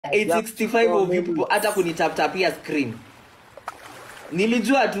865 of you people hata kunitaptapia screen.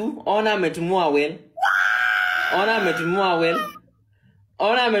 Nilijua tu, ona ametumua well. Ona ametumua well.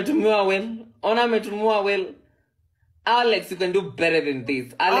 Ona ametumua well. Ona ametumua well. Alex, you can do better than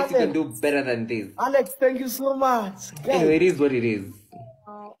this. Alex, you can do better than this. Alex, thank you so much. Anyway, it is what it is.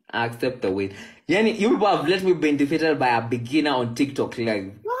 I accept the win. Yani, you people have let me be defeated by a beginner on TikTok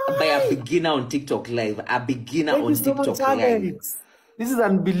live. Why? By a beginner on TikTok live. A beginner thank on TikTok much, live. Alex. This is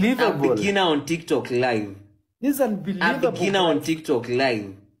unbelievable. A beginner on TikTok live. This is unbelievable. A beginner on TikTok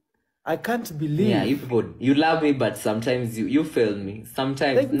live. I can't believe. Yeah, you people, you love me, but sometimes you fail me.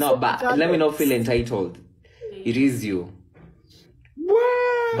 Sometimes, thank no, so but much, let me not feel entitled. It is you.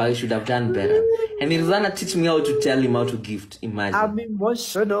 What? But you should have done better. And he's gonna teach me how to tell him how to gift. Imagine. I'm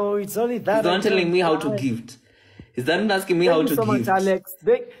emotional. It's only that. He's not telling me how to gift. He's not asking me how to so gift. Much, Alex.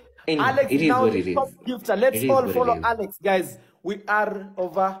 Alex, it is now what it is. Gifter. Let's all follow Alex, guys. We are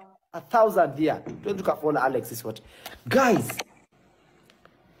over 1,000 here. Don't look at follow Alex. Is what, guys?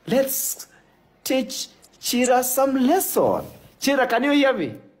 Let's teach Chira some lesson. Chira, can you hear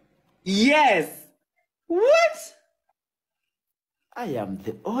me? Yes. What? I am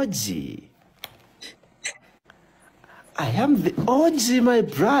the OG. I am the OG, my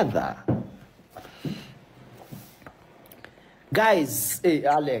brother. Guys, hey,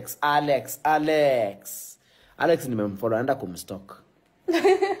 Alex, nimemfollow, anda kumstock.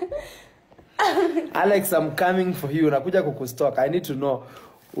 Alex, I'm coming for you. Nakuja kukustock. I need to know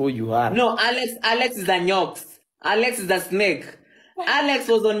who you are. No, Alex is a nyox. Alex is a snake. Alex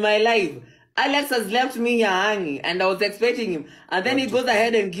was on my live. Alex has left me here hanging, and I was expecting him. And then he goes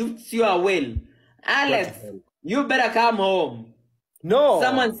ahead and gives you a whale. Alex, you better come home. No.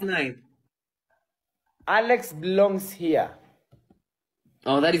 Someone's knife. Alex belongs here.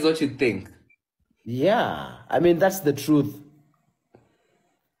 Oh, that is what you think. Yeah. I mean, that's the truth.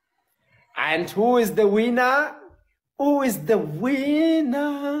 And who is the winner? Who is the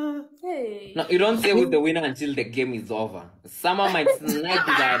winner? Hey. No, you don't say who's the winner until the game is over. Someone might snipe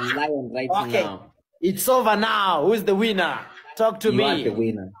the lion right now. It's over now. Who is the winner? Talk to me. You are the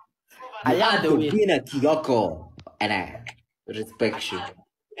winner. I am the winner, Kioko. And I respect you.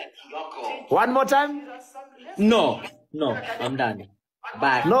 One more time? No, I'm done.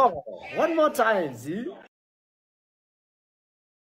 Bye. No, one more time, see?